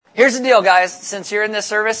Here's the deal, guys. Since you're in this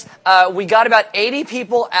service, we got about 80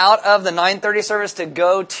 people out of the 9:30 service to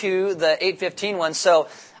go to the 8:15 one. So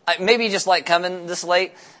maybe you just like coming this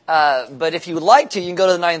late. But if you would like to, you can go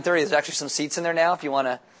to the 9:30. There's actually some seats in there now if you want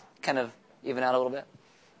to kind of even out a little bit.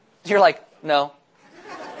 You're like, no.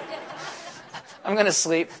 I'm going to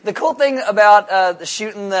sleep. The cool thing about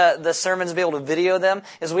shooting the sermons and be able to video them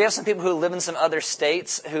is we have some people who live in some other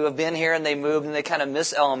states who have been here and they moved and they kind of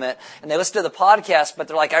miss Element. And they listen to the podcast, but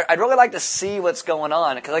they're like, I'd really like to see what's going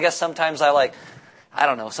on. Because I guess sometimes I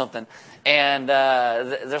don't know, something. And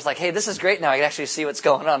there's like, hey, this is great now. I can actually see what's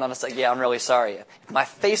going on. I'm just like, yeah, I'm really sorry. If my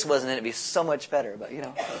face wasn't in it, it'd be so much better. But,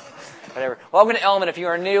 whatever. Welcome to Element. If you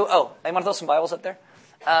are new, you want to throw some Bibles up there?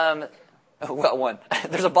 Well, one.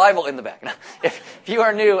 There's a Bible in the back. If you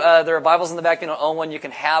are new, there are Bibles in the back. You don't own one, you can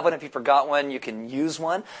have one. If you forgot one, you can use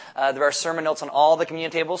one. There are sermon notes on all the communion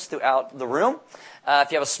tables throughout the room.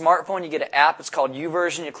 If you have a smartphone, you get an app. It's called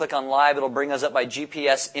YouVersion. You click on Live. It'll bring us up by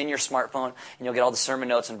GPS in your smartphone, and you'll get all the sermon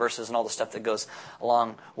notes and verses and all the stuff that goes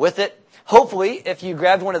along with it. Hopefully, if you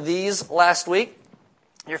grabbed one of these last week,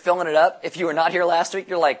 you're filling it up. If you were not here last week,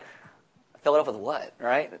 you're like, fill it up with what,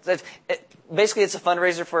 right? Basically, it's a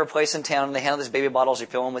fundraiser for a place in town, and they handle these baby bottles. You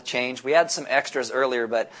fill them with change. We had some extras earlier,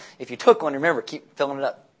 but if you took one, remember, keep filling it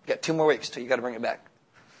up. You got 2 more weeks till you got to bring it back.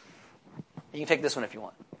 You can take this one if you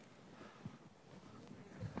want.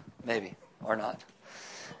 Maybe. Or not.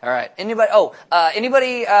 All right.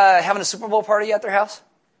 Anybody having a Super Bowl party at their house?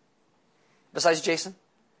 Besides Jason?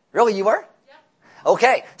 Really, you are? Yeah.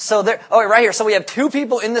 Okay. So right here. So we have 2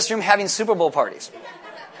 people in this room having Super Bowl parties.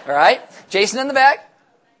 All right? Jason in the back.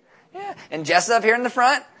 Yeah. And Jess up here in the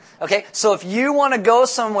front. Okay. So if you want to go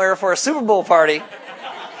somewhere for a Super Bowl party.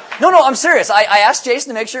 No, I'm serious. I asked Jason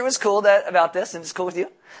to make sure it was cool about this, and it's cool with you.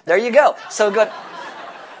 There you go. So good.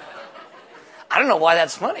 I don't know why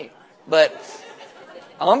that's funny, but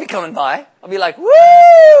I won't be coming by. I'll be like,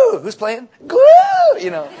 woo! Who's playing? Woo!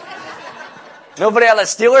 Nobody out. The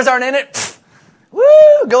Steelers aren't in it. Pfft.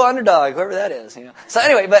 Woo! Go Underdog, whoever that is. So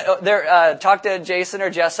anyway, but talk to Jason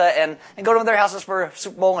or Jessa and go to their houses for a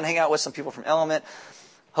Super Bowl and hang out with some people from Element.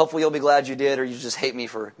 Hopefully you'll be glad you did, or you just hate me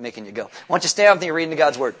for making you go. Why don't you stand up and you're reading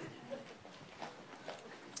God's Word.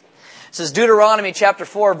 It says Deuteronomy chapter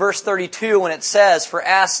 4, verse 32, when it says, "For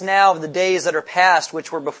ask now of the days that are past,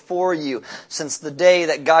 which were before you, since the day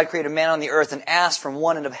that God created man on the earth, and asked from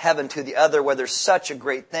one end of heaven to the other, whether such a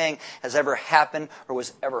great thing has ever happened or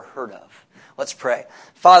was ever heard of." Let's pray.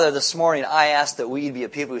 Father, this morning I ask that we'd be a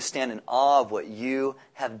people who stand in awe of what you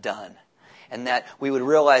have done, and that we would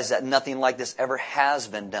realize that nothing like this ever has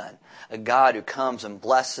been done. A God who comes and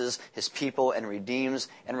blesses His people and redeems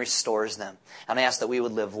and restores them. And I ask that we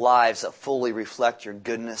would live lives that fully reflect your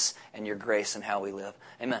goodness and your grace in how we live.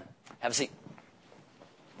 Amen. Have a seat.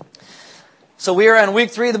 So we are on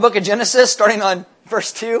week 3 of the book of Genesis, starting on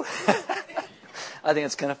verse 2. I think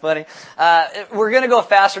it's kind of funny. We're going to go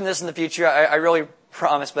faster than this in the future. I really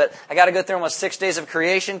promise, but I got to go through almost 6 days of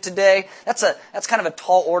creation today. That's kind of a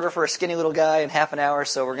tall order for a skinny little guy in half an hour,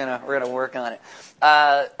 so we're gonna work on it.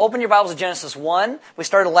 Open your Bibles to Genesis 1. We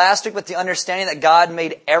started last week with the understanding that God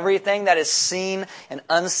made everything that is seen and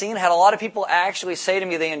unseen. Had a lot of people actually say to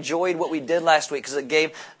me they enjoyed what we did last week because it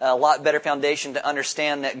gave a lot better foundation to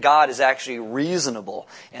understand that God is actually reasonable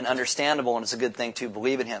and understandable, and it's a good thing to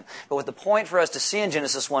believe in Him. But what the point for us to see in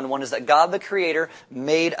Genesis 1:1 is that God the Creator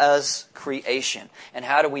made us creation. And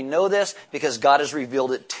how do we know this? Because God has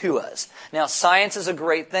revealed it to us. Now, science is a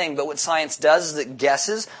great thing, but what science does is it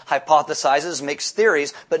guesses, hypothesizes, makes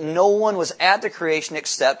theories, but no one was at the creation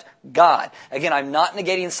except God. Again, I'm not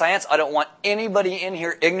negating science. I don't want anybody in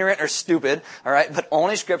here ignorant or stupid, all right? But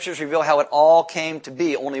only Scriptures reveal how it all came to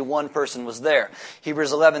be. Only one person was there.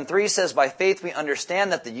 Hebrews 11:3 says, "By faith we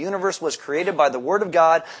understand that the universe was created by the Word of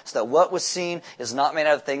God, so that what was seen is not made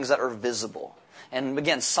out of things that are visible." And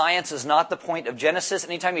again, science is not the point of Genesis.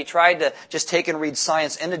 Anytime you try to just take and read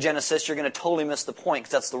science into Genesis, you're going to totally miss the point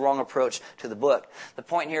because that's the wrong approach to the book. The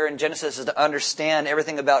point here in Genesis is to understand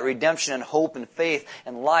everything about redemption and hope and faith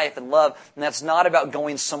and life and love. And that's not about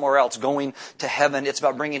going somewhere else, going to heaven. It's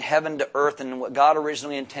about bringing heaven to earth and what God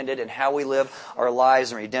originally intended and how we live our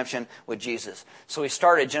lives in redemption with Jesus. So we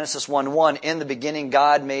started Genesis 1:1. In the beginning,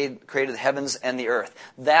 God created the heavens and the earth.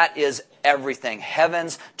 That is everything.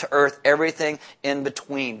 Heavens to earth, everything in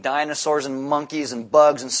between. Dinosaurs and monkeys and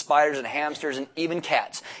bugs and spiders and hamsters and even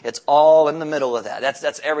cats. It's all in the middle of that.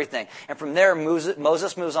 That's everything. And from there,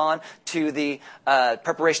 Moses moves on to the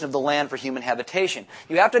preparation of the land for human habitation.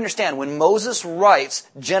 You have to understand, when Moses writes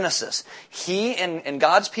Genesis, he and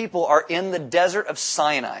God's people are in the desert of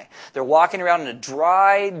Sinai. They're walking around in a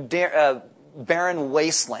dry, barren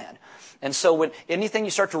wasteland. And so when anything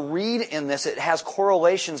you start to read in this, it has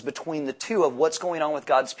correlations between the two of what's going on with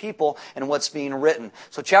God's people and what's being written.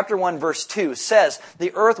 So chapter 1, verse 2 says,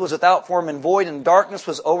 "The earth was without form and void, and darkness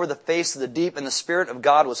was over the face of the deep, and the Spirit of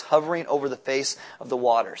God was hovering over the face of the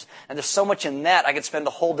waters." And there's so much in that. I could spend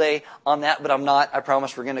a whole day on that, but I'm not. I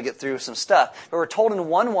promise we're going to get through some stuff. But we're told in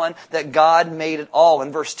 1:1 that God made it all.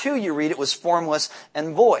 In verse 2, you read it was formless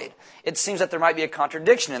and void. It seems that there might be a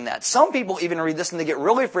contradiction in that. Some people even read this and they get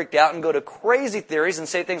really freaked out and go to crazy theories and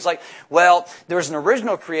say things like, well, there was an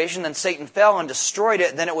original creation, then Satan fell and destroyed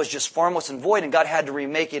it, then it was just formless and void and God had to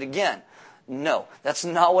remake it again. No, that's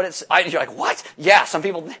not what it's... You're like, what? Yeah, some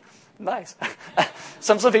people... Nice.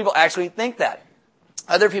 Some people actually think that.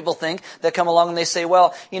 Other people think that come along and they say,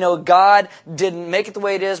 well, God didn't make it the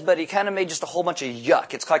way it is, but He kind of made just a whole bunch of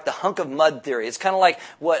yuck. It's like the hunk of mud theory. It's kind of like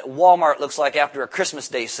what Walmart looks like after a Christmas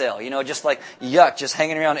Day sale. Just like yuck, just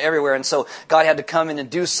hanging around everywhere. And so God had to come in and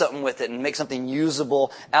do something with it and make something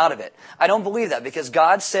usable out of it. I don't believe that because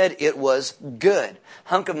God said it was good.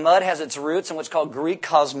 Hunk of mud has its roots in what's called Greek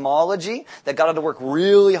cosmology, that God had to work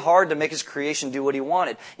really hard to make His creation do what He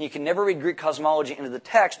wanted. And you can never read Greek cosmology into the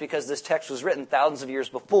text because this text was written thousands of years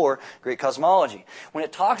before Greek cosmology. When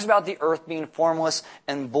it talks about the earth being formless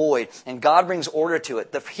and void, and God brings order to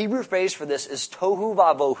it, the Hebrew phrase for this is tohu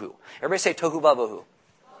vavohu. Everybody say tohu vavohu.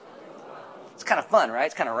 It's kind of fun,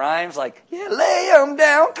 right? It kind of rhymes like, yeah, lay them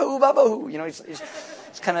down, tohu vavohu.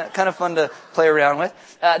 It's kind of fun to play around with.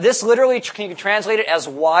 This literally, you can translate it as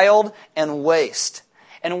wild and waste.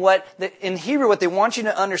 And in Hebrew, what they want you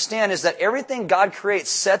to understand is that everything God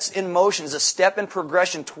creates sets in motion is a step in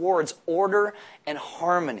progression towards order and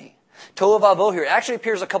harmony. Tohu vavohu here. It actually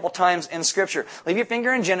appears a couple times in Scripture. Leave your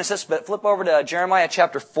finger in Genesis, but flip over to Jeremiah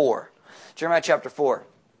chapter 4. Jeremiah chapter 4.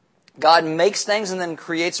 God makes things and then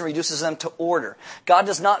creates and reduces them to order. God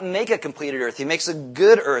does not make a completed earth. He makes a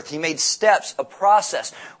good earth. He made steps, a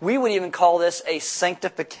process. We would even call this a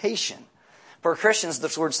sanctification. For Christians,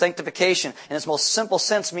 this word sanctification, in its most simple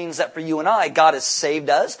sense, means that for you and I, God has saved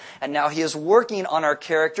us, and now He is working on our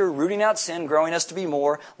character, rooting out sin, growing us to be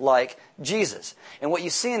more like Jesus. And what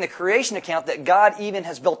you see in the creation account, that God even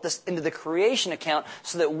has built this into the creation account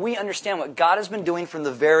so that we understand what God has been doing from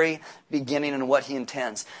the very beginning and what He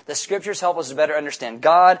intends. The Scriptures help us to better understand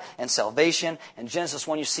God and salvation. And Genesis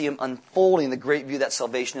 1, you see Him unfolding the great view that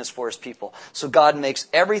salvation is for His people. So God makes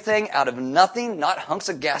everything out of nothing, not hunks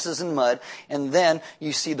of gases and mud. And then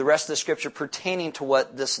you see the rest of the Scripture pertaining to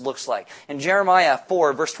what this looks like. In Jeremiah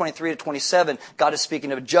 4, verse 23 to 27, God is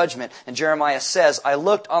speaking of judgment. And Jeremiah says, "I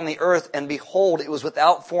looked on the earth, and behold, it was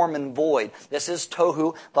without form and void." This is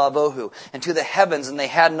tohu vavohu. "And to the heavens, and they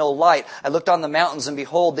had no light. I looked on the mountains, and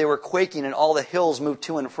behold, they were quaking, and all the hills moved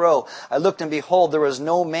to and fro. I looked, and behold, there was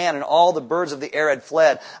no man, and all the birds of the air had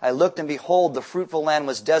fled. I looked, and behold, the fruitful land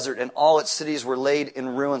was desert, and all its cities were laid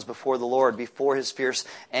in ruins before the Lord, before His fierce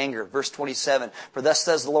anger." Verse 27, "For thus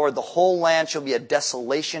says the Lord, the whole land shall be a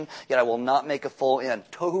desolation, yet I will not make a full end."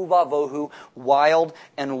 Tohu vavohu, wild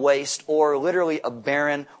and waste, or literally a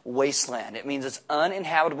barren wasteland. It means it's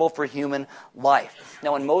uninhabitable for human life.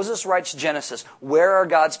 Now, when Moses writes Genesis, where are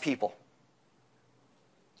God's people?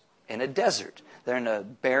 In a desert. They're in a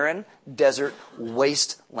barren, desert,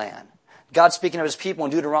 wasteland. God, speaking of His people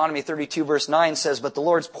in Deuteronomy 32 verse 9 says, "But the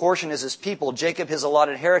Lord's portion is His people, Jacob His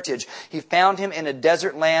allotted heritage. He found him in a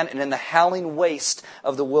desert land and in the howling waste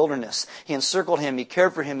of the wilderness. He encircled him, He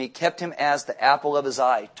cared for him, He kept him as the apple of His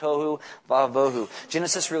eye." Tohu vavohu.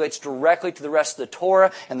 Genesis relates directly to the rest of the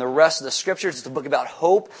Torah and the rest of the Scriptures. It's a book about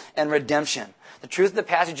hope and redemption. The truth of the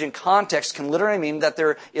passage in context can literally mean that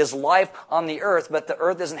there is life on the earth, but the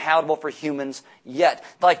earth isn't habitable for humans yet.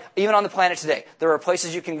 Like, even on the planet today, there are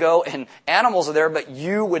places you can go and animals are there, but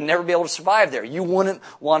you would never be able to survive there. You wouldn't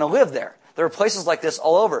want to live there. There are places like this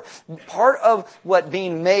all over. Part of what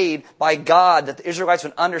being made by God that the Israelites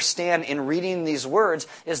would understand in reading these words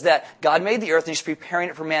is that God made the earth and He's preparing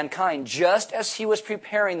it for mankind, just as He was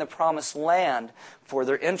preparing the promised land for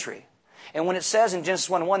their entry. And when it says in Genesis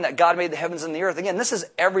 1:1 that God made the heavens and the earth, again, this is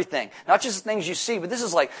everything. Not just the things you see, but this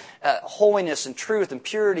is like holiness and truth and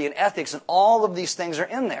purity and ethics, and all of these things are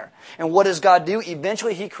in there. And what does God do?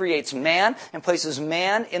 Eventually He creates man and places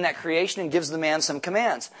man in that creation and gives the man some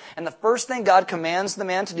commands. And the first thing God commands the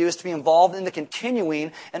man to do is to be involved in the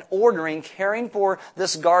continuing and ordering, caring for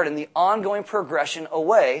this garden, the ongoing progression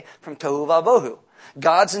away from tohu vavohu.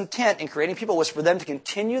 God's intent in creating people was for them to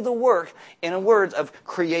continue the work, in words, of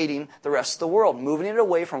creating the rest of the world, moving it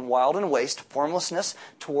away from wild and waste, formlessness,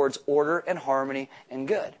 towards order and harmony and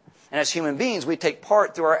good. And as human beings, we take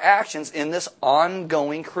part through our actions in this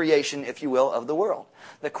ongoing creation, if you will, of the world.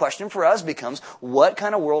 The question for us becomes, what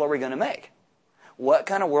kind of world are we going to make? what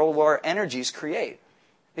kind of world will our energies create?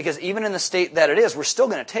 Because even in the state that it is, we're still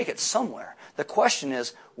going to take it somewhere. The question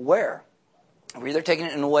is, where? We're either taking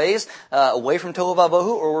it in ways away from Tohu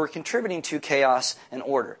Vabohu, or we're contributing to chaos and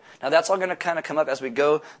order. Now that's all going to kind of come up as we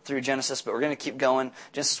go through Genesis, but we're going to keep going.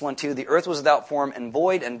 Genesis 1:2, the earth was without form and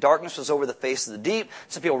void, and darkness was over the face of the deep.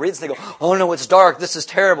 Some people read this and they go, oh no, it's dark, this is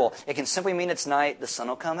terrible. It can simply mean it's night, the sun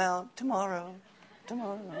will come out tomorrow.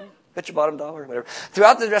 Bet your bottom dollar, whatever.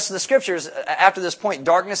 Throughout the rest of the scriptures, after this point,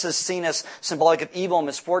 darkness is seen as symbolic of evil,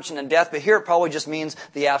 misfortune, and death, but here it probably just means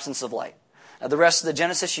the absence of light. The rest of the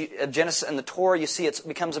Genesis and the Torah, you see, it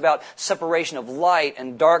becomes about separation of light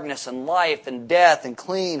and darkness and life and death and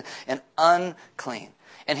clean and unclean.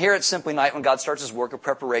 And here it's simply night when God starts His work of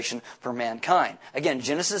preparation for mankind. Again,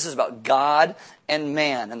 Genesis is about God and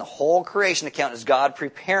man, and the whole creation account is God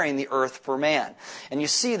preparing the earth for man. And you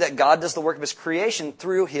see that God does the work of His creation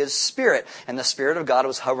through His Spirit, and the Spirit of God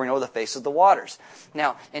was hovering over the face of the waters.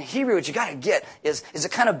 Now, in Hebrew, what you got to get is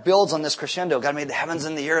it kind of builds on this crescendo. God made the heavens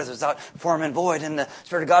and the earth without form and void, and the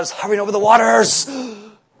Spirit of God is hovering over the waters.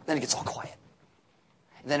 Then it gets all quiet.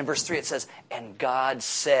 And then in verse 3 it says, and God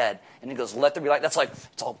said. And He goes, let there be light. That's like,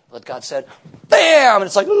 it's all what God said. Bam! And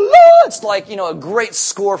it's like, it's like, a great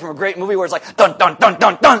score from a great movie where it's like, dun, dun, dun,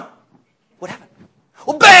 dun, dun. What happened?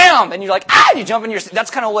 Well, bam! And you're like, and you jump in your seat.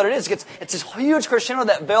 That's kind of what it is. It's this huge crescendo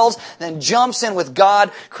that builds, then jumps in with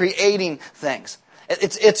God creating things.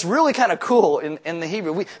 It's really kind of cool in the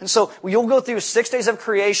Hebrew. So you'll go through 6 days of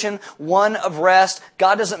creation, 1 of rest.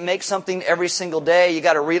 God doesn't make something every single day. You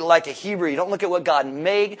got to read it like a Hebrew. You don't look at what God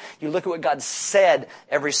made. You look at what God said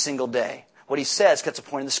every single day. What He says, gets a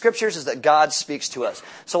point in the Scriptures, is that God speaks to us.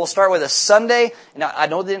 So we'll start with a Sunday. Now, I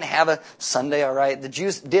know they didn't have a Sunday, all right. The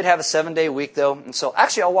Jews did have a 7-day week, though. And so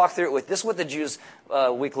actually I'll walk through it with this is what the Jews'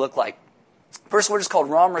 week looked like. First word is called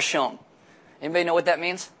Ram Rishon. Anybody know what that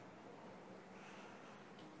means?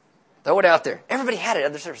 Throw it out there. Everybody had it at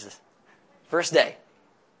other services. First day,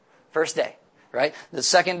 right? The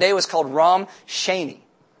second day was called Ram Sheni. You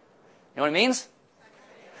know what it means?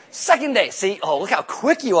 Second day. See? Oh, look how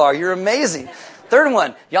quick you are. You're amazing. Third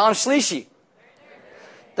one, Yom Shlishi.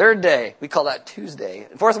 Third day. We call that Tuesday.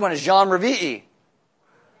 The fourth one is Yom Revi'i.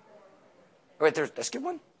 Wait, did I skip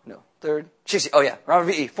one? No. Third. Shishi. Oh, yeah. Yom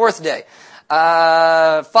Revi'i. Fourth day.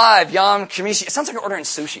 5, Yom Shemishi. It sounds like you're ordering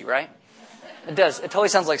sushi, right? It does. It totally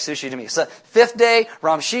sounds like sushi to me. So, 5th day,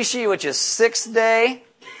 Ram Shishi, which is 6th day.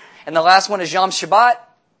 And the last one is Yom Shabbat.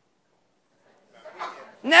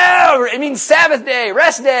 No! It means Sabbath day,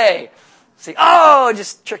 rest day. See, it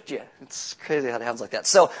just tricked you. It's crazy how it happens like that.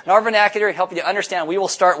 So, in our vernacular, to help you to understand, we will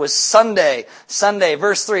start with Sunday. Sunday,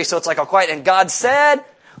 verse 3. So it's like all quiet. And God said,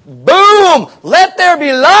 boom! Let there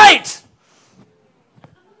be light!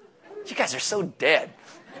 You guys are so dead.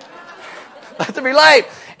 Let there be light.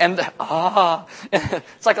 And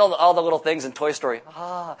it's like all the little things in Toy Story.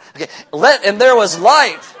 Okay. And there was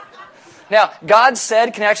light. Now, God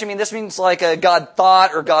said can actually mean, this means like God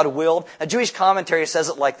thought or God willed. A Jewish commentary says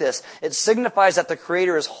it like this. It signifies that the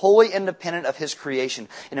Creator is wholly independent of His creation.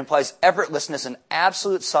 It implies effortlessness and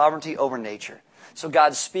absolute sovereignty over nature. So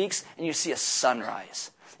God speaks and you see a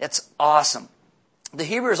sunrise. It's awesome. The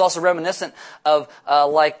Hebrew is also reminiscent of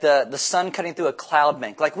like the sun cutting through a cloud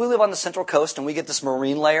bank. Like we live on the Central Coast and we get this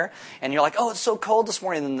marine layer and you're like, oh, it's so cold this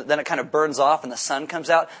morning. And then it kind of burns off and the sun comes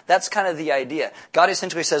out. That's kind of the idea. God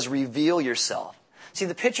essentially says, reveal yourself. See,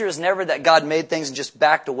 the picture is never that God made things and just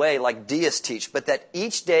backed away like deists teach, but that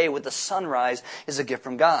each day with the sunrise is a gift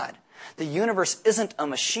from God. The universe isn't a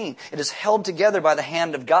machine. It is held together by the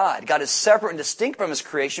hand of God. God is separate and distinct from His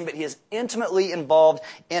creation, but He is intimately involved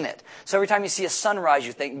in it. So every time you see a sunrise,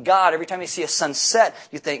 you thank God. Every time you see a sunset,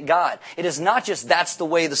 you thank God. It is not just that's the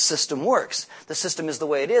way the system works. The system is the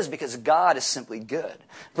way it is because God is simply good.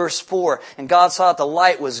 Verse 4, and God saw that the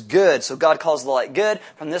light was good. So God calls the light good.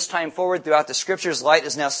 From this time forward, throughout the Scriptures, light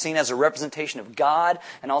is now seen as a representation of God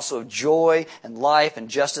and also of joy and life and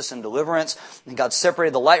justice and deliverance. And God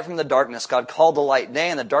separated the light from the darkness. God called the light day,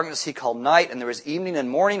 and the darkness He called night, and there was evening and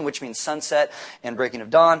morning, which means sunset and breaking of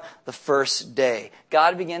dawn, the first day.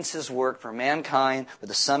 God begins His work for mankind with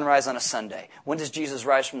the sunrise on a Sunday. When does Jesus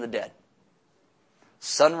rise from the dead?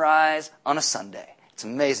 Sunrise on a Sunday. It's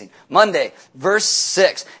amazing. Monday, verse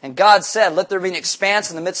 6. And God said, let there be an expanse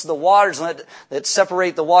in the midst of the waters, and let it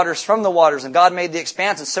separate the waters from the waters. And God made the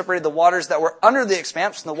expanse and separated the waters that were under the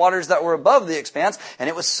expanse from the waters that were above the expanse. And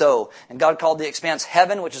it was so. And God called the expanse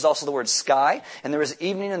heaven, which is also the word sky. And there was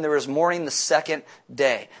evening and there was morning the second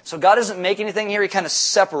day. So God doesn't make anything here. He kind of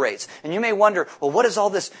separates. And you may wonder, well, what does all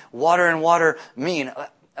this water and water mean?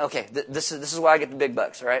 Okay, this is why I get the big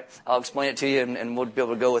bucks, all right? I'll explain it to you and we'll be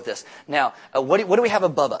able to go with this. Now, what do we have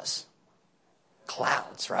above us?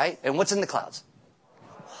 Clouds, right? And what's in the clouds?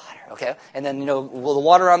 Water, okay? And then, the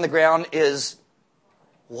water on the ground is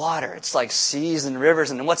water. It's like seas and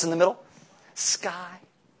rivers. And then what's in the middle? Sky.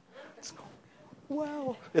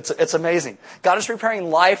 Wow. It's amazing. God is preparing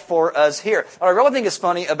life for us here. What I really think is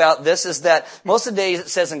funny about this is that most of the days it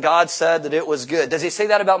says, and God said that it was good. Does he say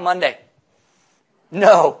that about Monday?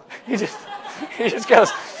 No. He just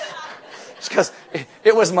goes,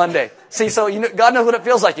 it was Monday. See, so God knows what it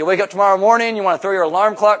feels like. You wake up tomorrow morning, you want to throw your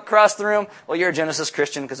alarm clock across the room. Well, you're a Genesis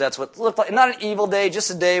Christian because that's what it looked like. Not an evil day,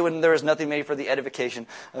 just a day when there was nothing made for the edification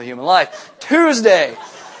of human life. Tuesday.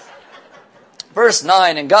 Verse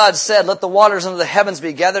 9, and God said, let the waters under the heavens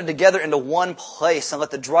be gathered together into one place, and let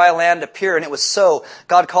the dry land appear. And it was so.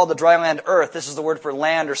 God called the dry land earth. This is the word for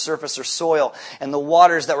land or surface or soil. And the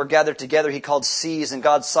waters that were gathered together he called seas, and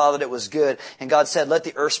God saw that it was good. And God said, let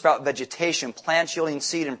the earth sprout vegetation, plants yielding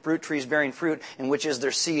seed, and fruit trees bearing fruit, in which is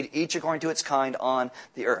their seed, each according to its kind on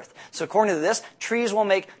the earth. So according to this, trees will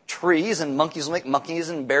make trees, and monkeys will make monkeys,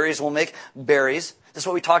 and berries will make berries. This is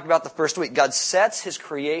what we talked about the first week. God sets his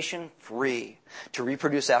creation free to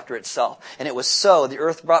reproduce after itself. And it was so. The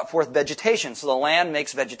earth brought forth vegetation. So the land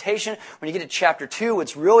makes vegetation. When you get to chapter 2,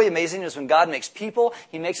 what's really amazing is when God makes people,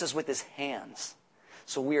 he makes us with his hands.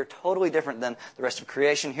 So we are totally different than the rest of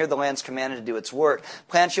creation. Here the land's commanded to do its work.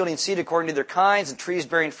 Plants yielding seed according to their kinds, and trees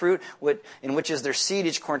bearing fruit, in which is their seed,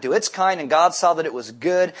 each according to its kind. And God saw that it was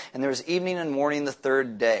good, and there was evening and morning the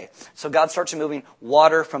third day. So God starts removing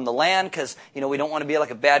water from the land, because we don't want to be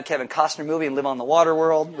like a bad Kevin Costner movie and live on the water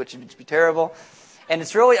world, which would be terrible. And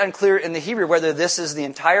it's really unclear in the Hebrew whether this is the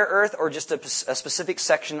entire earth or just a specific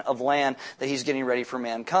section of land that he's getting ready for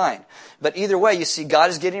mankind. But either way, you see God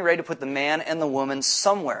is getting ready to put the man and the woman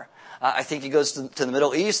somewhere. I think he goes to the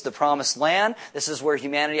Middle East, the Promised Land. This is where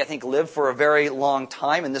humanity, I think, lived for a very long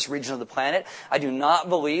time in this region of the planet. I do not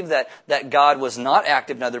believe that God was not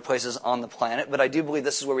active in other places on the planet, but I do believe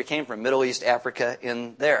this is where we came from, Middle East, Africa,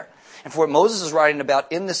 in there. And for what Moses is writing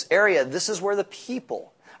about in this area, this is where the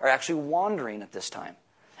people are actually wandering at this time.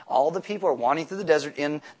 All the people are wandering through the desert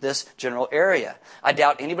in this general area. I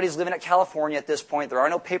doubt anybody's living at California at this point. There are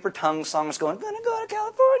no paper tongue songs going, gonna go to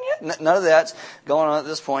California. None of that's going on at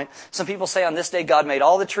this point. Some people say on this day God made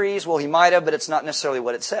all the trees. Well, he might have, but it's not necessarily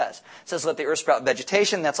what it says. It says let the earth sprout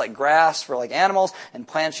vegetation. That's like grass for like animals, and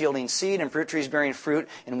plants yielding seed, and fruit trees bearing fruit,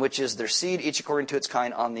 in which is their seed, each according to its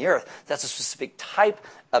kind on the earth. That's a specific type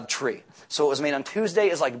of tree. So what was made on Tuesday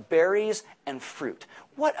is like berries and fruit.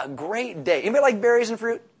 What a great day. Anybody like berries and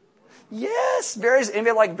fruit? Yes, berries.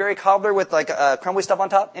 Anybody like berry cobbler with like crumbly stuff on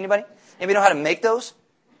top? Anybody? Anybody know how to make those?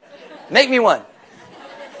 Make me one.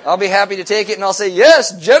 I'll be happy to take it and I'll say,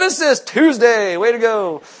 yes, Genesis, Tuesday, way to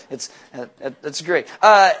go. It's great.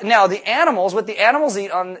 Now the animals, what the animals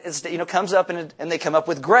eat on is, comes up and they come up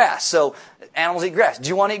with grass. So animals eat grass. Do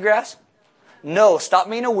you want to eat grass? No, stop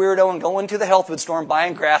being a weirdo and going to the health food store and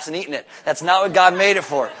buying grass and eating it. That's not what God made it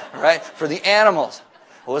for, right? For the animals.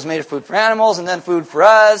 It was made of food for animals and then food for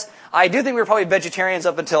us. I do think we were probably vegetarians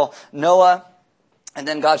up until Noah. And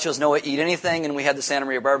then God shows Noah eat anything, and we had the Santa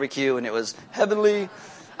Maria barbecue, and it was heavenly.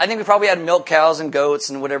 I think we probably had milk cows and goats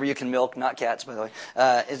and whatever you can milk, not cats, by the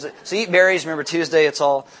way. So eat berries. Remember, Tuesday, it's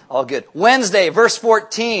all good. Wednesday, verse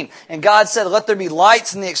 14. And God said, let there be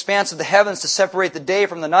lights in the expanse of the heavens to separate the day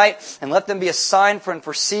from the night, and let them be a sign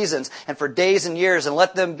for seasons and for days and years, and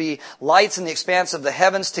let them be lights in the expanse of the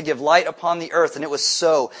heavens to give light upon the earth. And it was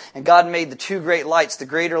so. And God made the two great lights, the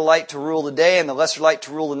greater light to rule the day and the lesser light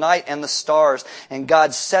to rule the night, and the stars. And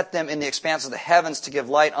God set them in the expanse of the heavens to give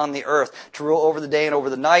light on the earth, to rule over the day and over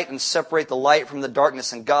the night, and separate the light from the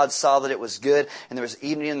darkness. And God saw that it was good, and there was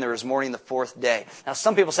evening and there was morning the fourth day. Now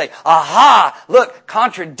some people say, aha, look,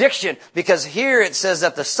 contradiction, because here it says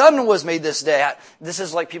that the sun was made this day. This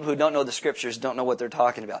is like people who don't know the scriptures, don't know what they're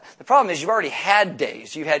talking about. The problem is you've already had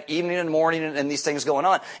days. You had evening and morning and these things going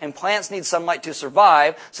on. And plants need sunlight to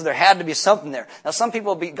survive, so there had to be something there. Now some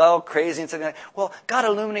people will be all crazy and say, well, God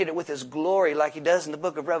illuminated with His glory like He does in the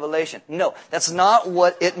book of Revelation. No, that's not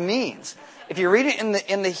what it means. If you read it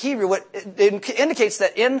in the Hebrew, what it indicates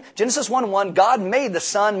that in Genesis 1:1, God made the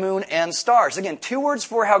sun, moon, and stars. Again, two words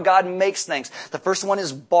for how God makes things. The first one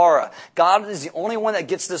is bara. God is the only one that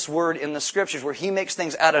gets this word in the scriptures, where He makes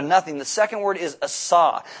things out of nothing. The second word is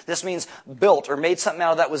asa. This means built or made something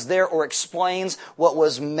out of that was there, or explains what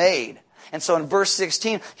was made. And so in verse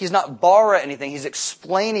 16, He's not bara anything. He's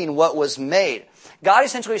explaining what was made. God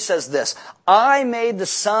essentially says this: I made the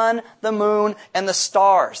sun, the moon, and the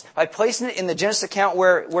stars. By placing it in the Genesis account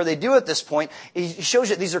where they do at this point, He shows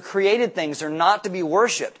you that these are created things. They're not to be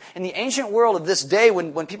worshipped. In the ancient world of this day,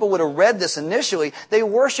 when people would have read this initially, they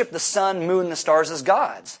worshiped the sun, moon, and the stars as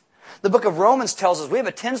gods. The book of Romans tells us we have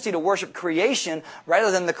a tendency to worship creation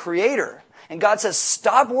rather than the Creator. And God says,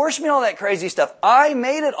 stop worshiping all that crazy stuff. I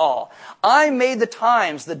made it all. I made the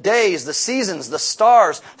times, the days, the seasons, the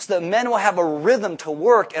stars, so that men will have a rhythm to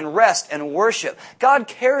work and rest and worship. God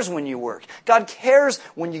cares when you work. God cares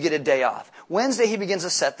when you get a day off. Wednesday, He begins to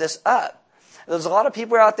set this up. There's a lot of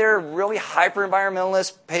people out there, really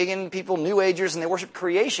hyper-environmentalists, pagan people, New Agers, and they worship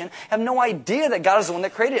creation, have no idea that God is the one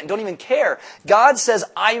that created it and don't even care. God says,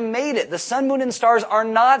 I made it. The sun, moon, and stars are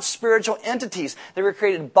not spiritual entities. They were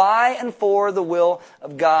created by and for the will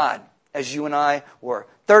of God, as you and I were.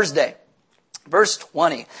 Thursday. Verse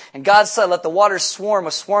 20, and God said, let the waters swarm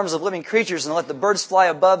with swarms of living creatures, and let the birds fly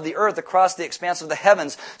above the earth across the expanse of the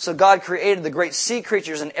heavens. So God created the great sea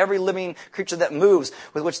creatures and every living creature that moves,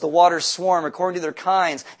 with which the waters swarm according to their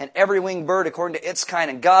kinds, and every winged bird according to its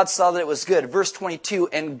kind. And God saw that it was good. Verse 22,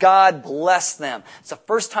 and God blessed them. It's the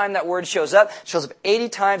first time that word shows up. It shows up 80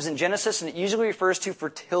 times in Genesis, and it usually refers to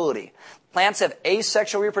fertility. Plants have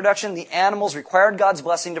asexual reproduction. The animals required God's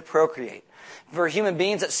blessing to procreate. For human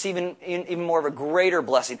beings, that's even more of a greater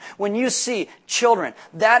blessing. When you see children,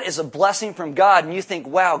 that is a blessing from God, and you think,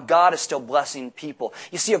 wow, God is still blessing people.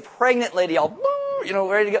 You see a pregnant lady all,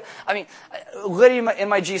 ready to go. I mean, lady in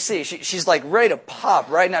my GC, she's like ready to pop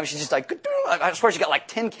right now. She's just like, I swear she got like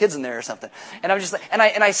 10 kids in there or something. And I'm just like, and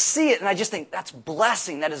I see it, and I just think, that's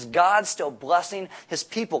blessing. That is God still blessing His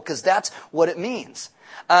people, because that's what it means.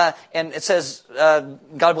 And it says,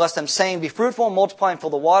 God blessed them, saying, be fruitful and multiply and fill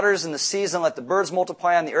the waters and the seas, and let the birds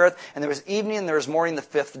multiply on the earth. And there was evening and there was morning the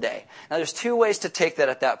fifth day. Now there's two ways to take that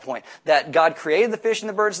at that point. That God created the fish and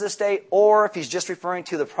the birds this day, or if He's just referring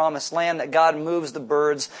to the promised land, that God moves the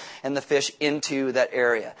birds and the fish into that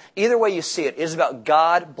area. Either way you see it, it is about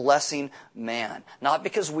God blessing man. Not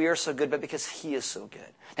because we are so good, but because He is so good.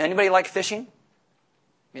 Now, anybody like fishing?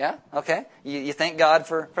 Yeah? Okay. You thank God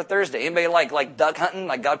for Thursday. Anybody like duck hunting?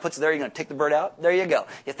 Like God puts it there, you're going to take the bird out? There you go.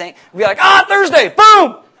 You think, be like, Thursday!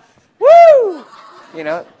 Boom! Woo!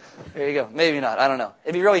 There you go. Maybe not. I don't know.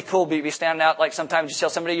 It'd be really cool be standing out, like sometimes you tell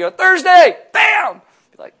somebody, you go, Thursday! Bam!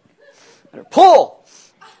 Be like, pull!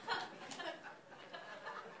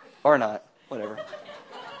 Or not. Whatever.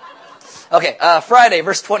 Okay, Friday,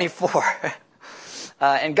 verse 24.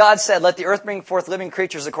 And God said, let the earth bring forth living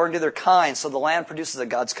creatures according to their kinds, so the land produces at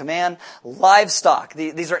God's command. Livestock.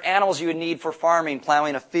 These are animals you would need for farming,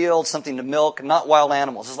 plowing a field, something to milk, not wild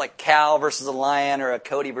animals. It's like cow versus a lion or a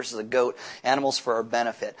coyote versus a goat. Animals for our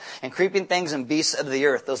benefit. And creeping things and beasts of the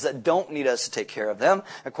earth, those that don't need us to take care of them,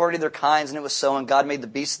 according to their kinds. And it was so. And God made the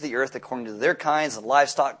beasts of the earth according to their kinds, the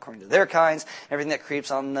livestock according to their kinds, everything that creeps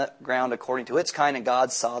on the ground according to its kind. And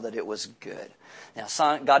God saw that it was good. Now,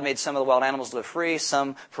 God made some of the wild animals to live free,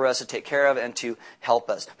 some for us to take care of and to help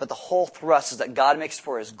us. But the whole thrust is that God makes it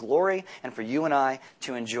for His glory and for you and I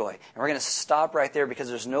to enjoy. And we're going to stop right there, because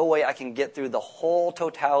there's no way I can get through the whole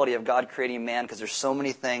totality of God creating man, because there's so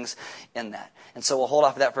many things in that. And so we'll hold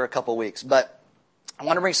off of that for a couple weeks. But I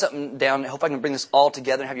want to bring something down. I hope I can bring this all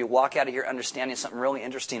together and have you walk out of here understanding something really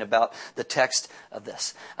interesting about the text of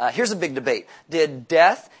this. Here's a big debate. Did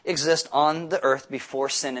death exist on the earth before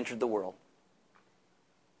sin entered the world?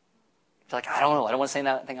 Like, I don't know. I don't want to say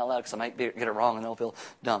that thing out loud because I might get it wrong and they'll feel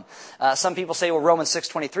dumb. Some people say, well, Romans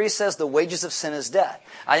 6:23 says the wages of sin is death.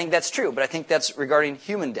 I think that's true, but I think that's regarding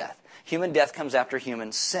human death. Human death comes after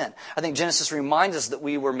human sin. I think Genesis reminds us that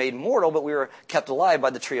we were made mortal, but we were kept alive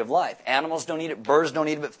by the tree of life. Animals don't eat it, birds don't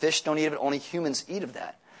eat it, but fish don't eat it, only humans eat of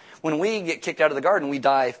that. When we get kicked out of the garden, we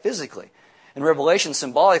die physically. In Revelation,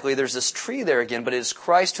 symbolically, there's this tree there again, but it is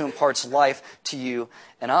Christ who imparts life to you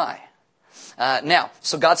and I.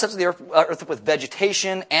 So God sets the earth up with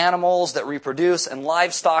vegetation, animals that reproduce, and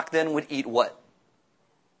livestock then would eat what?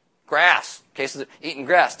 Grass. In case of eating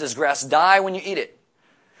grass. Does grass die when you eat it?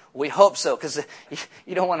 We hope so, because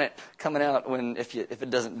you don't want it coming out if it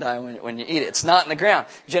doesn't die when you eat it. It's not in the ground.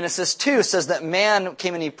 Genesis 2 says that man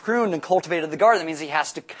came and he pruned and cultivated the garden. That means he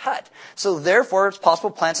has to cut. So therefore, it's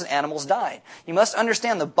possible plants and animals died. You must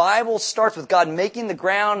understand the Bible starts with God making the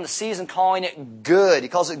ground and the seas and calling it good. He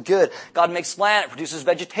calls it good. God makes land, it produces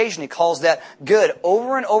vegetation. He calls that good.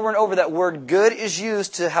 Over and over and over, that word good is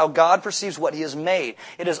used to how God perceives what He has made.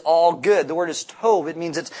 It is all good. The word is tov. It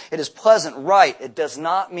means it is pleasant, right. It does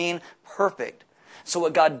not mean perfect. So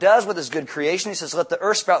what God does with His good creation, He says, let the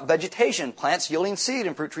earth sprout vegetation, plants yielding seed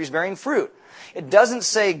and fruit trees bearing fruit. It doesn't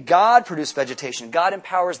say God produced vegetation. God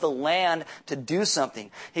empowers the land to do something.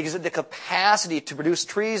 He gives it the capacity to produce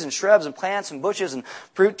trees and shrubs and plants and bushes and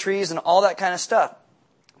fruit trees and all that kind of stuff.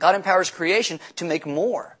 God empowers creation to make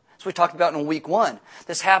more. That's what we talked about in week 1.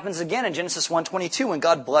 This happens again in Genesis 1:22 when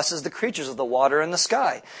God blesses the creatures of the water and the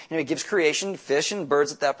sky. He gives creation, fish and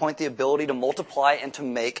birds at that point, the ability to multiply and to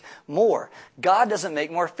make more. God doesn't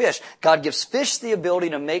make more fish. God gives fish the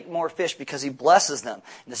ability to make more fish because He blesses them.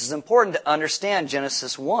 And this is important to understand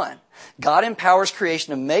Genesis 1. God empowers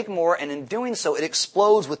creation to make more, and in doing so, it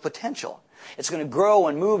explodes with potential. It's going to grow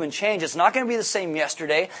and move and change. It's not going to be the same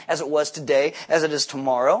yesterday as it was today, as it is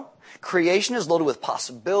tomorrow. Creation is loaded with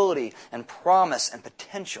possibility and promise and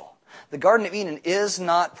potential. The Garden of Eden is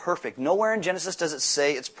not perfect. Nowhere in Genesis does it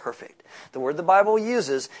say it's perfect. The word the Bible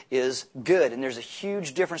uses is good, and there's a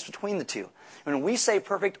huge difference between the two. When we say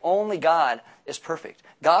perfect, only God is perfect.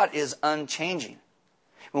 God is unchanging.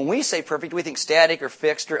 When we say perfect, we think static or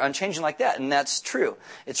fixed or unchanging like that, and that's true.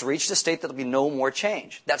 It's reached a state that there will be no more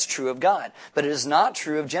change. That's true of God. But it is not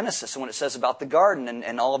true of Genesis and what it says about the garden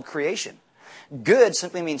and all of creation. Good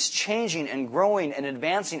simply means changing and growing and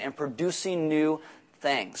advancing and producing new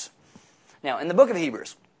things. Now, in the book of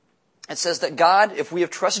Hebrews, it says that God, if we have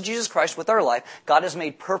trusted Jesus Christ with our life, God has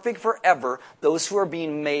made perfect forever those who are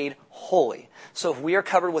being made holy. So if we are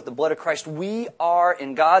covered with the blood of Christ, we are,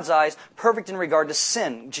 in God's eyes, perfect in regard to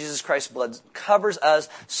sin. Jesus Christ's blood covers us,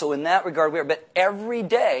 so in that regard we are. But every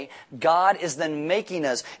day, God is then making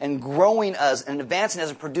us and growing us and advancing us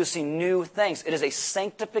and producing new things. It is a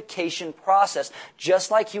sanctification process,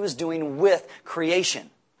 just like He was doing with creation.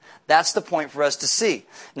 That's the point for us to see.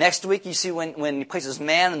 Next week, you see when He places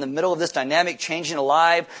man in the middle of this dynamic, changing,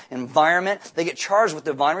 alive environment, they get charged with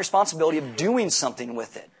the divine responsibility of doing something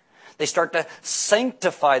with it. They start to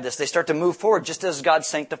sanctify this. They start to move forward just as God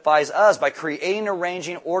sanctifies us by creating,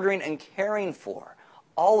 arranging, ordering, and caring for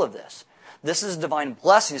all of this. This is divine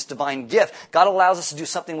blessing. It's divine gift. God allows us to do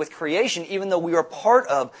something with creation even though we are part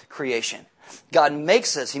of creation. God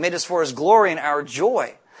makes us. He made us for His glory and our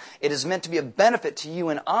joy. It is meant to be a benefit to you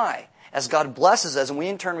and I as God blesses us, and we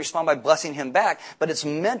in turn respond by blessing Him back, but it's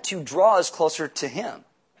meant to draw us closer to Him.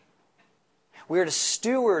 We are to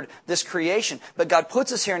steward this creation, but God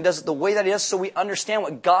puts us here and does it the way that He does so we understand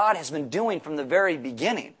what God has been doing from the very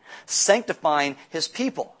beginning, sanctifying His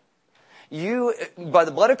people. By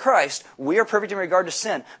the blood of Christ, we are perfect in regard to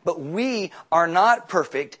sin, but we are not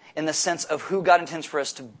perfect in the sense of who God intends for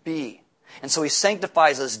us to be. And so He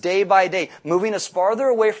sanctifies us day by day, moving us farther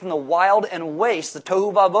away from the wild and waste, the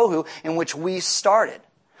tohu vabohu, in which we started.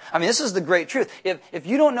 I mean, this is the great truth. If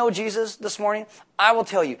you don't know Jesus this morning, I will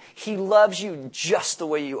tell you, He loves you just the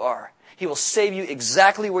way you are. He will save you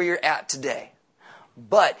exactly where you're at today.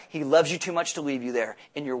 But He loves you too much to leave you there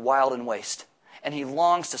in your wild and waste. And He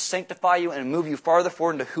longs to sanctify you and move you farther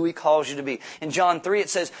forward into who He calls you to be. In John 3, it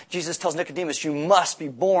says, Jesus tells Nicodemus, you must be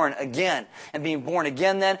born again. And being born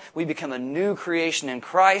again then, we become a new creation in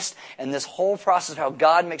Christ. And this whole process of how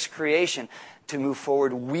God makes creation to move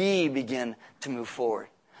forward, we begin to move forward.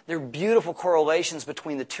 There are beautiful correlations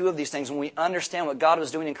between the two of these things. When we understand what God was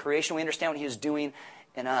doing in creation, we understand what He is doing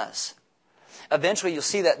in us. Eventually, you'll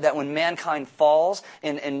see that when mankind falls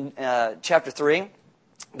in chapter 3,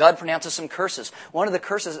 God pronounces some curses. One of the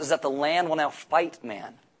curses is that the land will now fight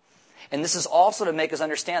man. And this is also to make us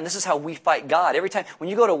understand, this is how we fight God. Every time, when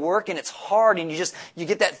you go to work and it's hard and you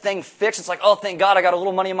get that thing fixed, it's like, oh, thank God I got a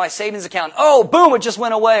little money in my savings account. Oh, boom, it just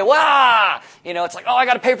went away. Wow! It's like, oh, I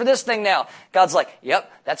got to pay for this thing now. God's like,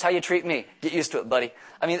 yep, that's how you treat me. Get used to it, buddy.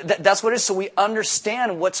 I mean, that's what it is. So we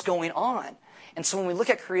understand what's going on. And so when we look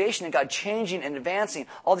at creation and God changing and advancing,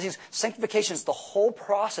 all these sanctification is the whole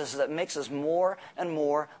process that makes us more and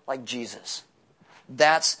more like Jesus.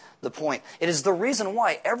 That's the point. It is the reason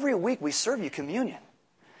why every week we serve you communion.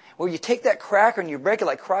 Where you take that cracker and you break it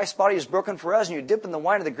like Christ's body is broken for us, and you dip in the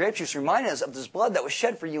wine of the grape juice, reminding us of this blood that was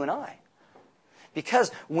shed for you and I.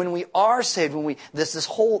 Because when we are saved, this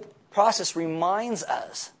whole process reminds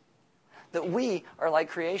us that we are like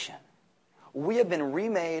creation. We have been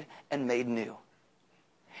remade and made new.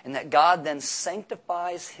 And that God then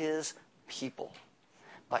sanctifies His people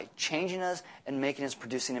by changing us and making us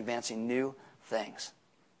producing and advancing new things.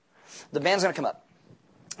 The band's going to come up.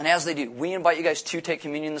 And as they do, we invite you guys to take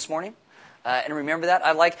communion this morning. And remember that.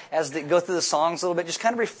 I like, as they go through the songs a little bit, just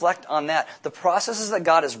kind of reflect on that. The processes that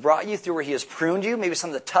God has brought you through, where He has pruned you, maybe some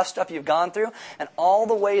of the tough stuff you've gone through, and all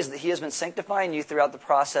the ways that He has been sanctifying you throughout the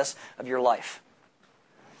process of your life.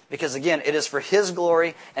 Because again, it is for His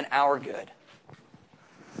glory and our good.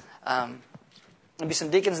 There'll be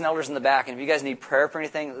some deacons and elders in the back, and if you guys need prayer for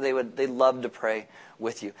anything, they'd love to pray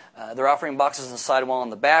with you. There are offering boxes on the sidewall in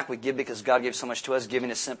the back. We give because God gave so much to us. Giving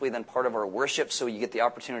is simply then part of our worship, so you get the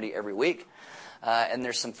opportunity every week. And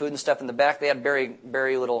there's some food and stuff in the back. They had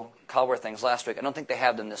berry little cobbler things last week. I don't think they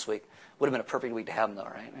have them this week. Would have been a perfect week to have them,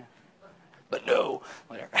 though, right? but no,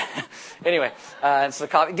 whatever. Anyway, and so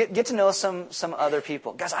coffee, get to know some other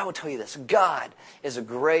people. Guys, I will tell you this. God is a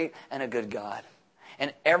great and a good God.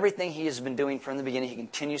 And everything He has been doing from the beginning, He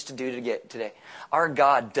continues to do to get today. Our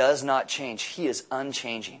God does not change. He is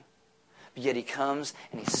unchanging. But yet He comes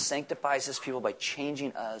and He sanctifies His people by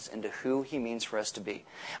changing us into who He means for us to be.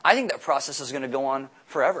 I think that process is going to go on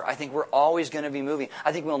forever. I think we're always going to be moving.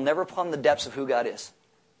 I think we'll never plumb the depths of who God is.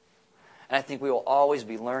 And I think we will always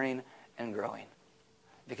be learning and growing.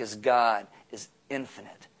 Because God is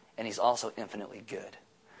infinite and He's also infinitely good.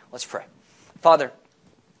 Let's pray. Father,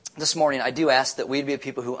 this morning, I do ask that we'd be a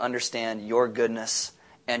people who understand Your goodness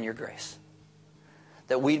and Your grace.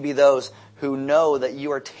 That we'd be those who know that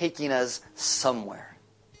You are taking us somewhere.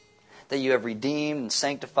 That You have redeemed and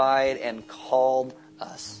sanctified and called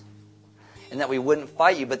us. And that we wouldn't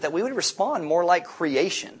fight You, but that we would respond more like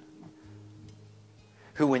creation.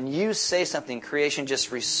 Who, when You say something, creation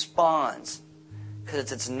just responds because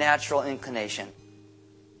it's its natural inclination.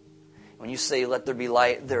 When You say, let there be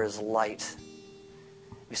light, there is light.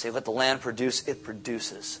 We say, let the land produce, it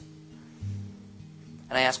produces.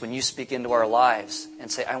 And I ask when You speak into our lives and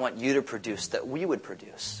say, I want You to produce, that we would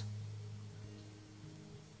produce.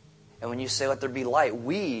 And when You say, let there be light,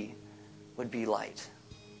 we would be light.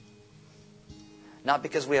 Not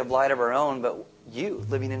because we have light of our own, but You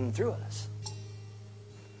living in and through us.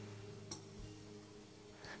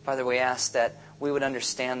 Father, we ask that we would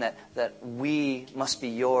understand that we must be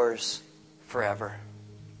Yours forever.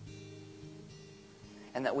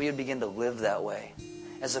 And that we would begin to live that way,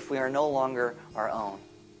 as if we are no longer our own.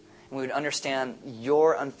 And we would understand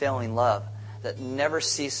Your unfailing love that never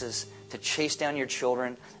ceases to chase down Your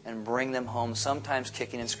children and bring them home, sometimes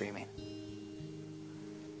kicking and screaming.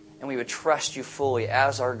 And we would trust You fully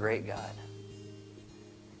as our great God,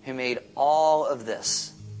 who made all of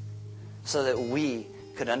this so that we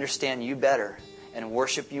could understand You better and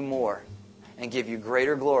worship You more and give You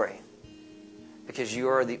greater glory, because You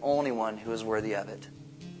are the only one who is worthy of it.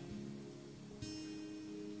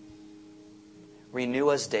 Renew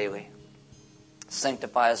us daily.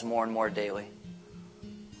 Sanctify us more and more daily.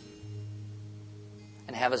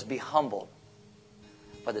 And have us be humbled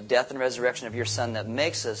by the death and resurrection of Your Son that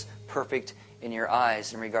makes us perfect in Your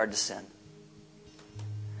eyes in regard to sin.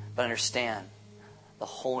 But understand the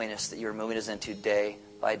holiness that You are moving us into day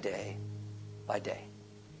by day by day.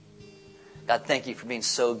 God, thank You for being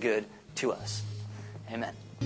so good to us. Amen.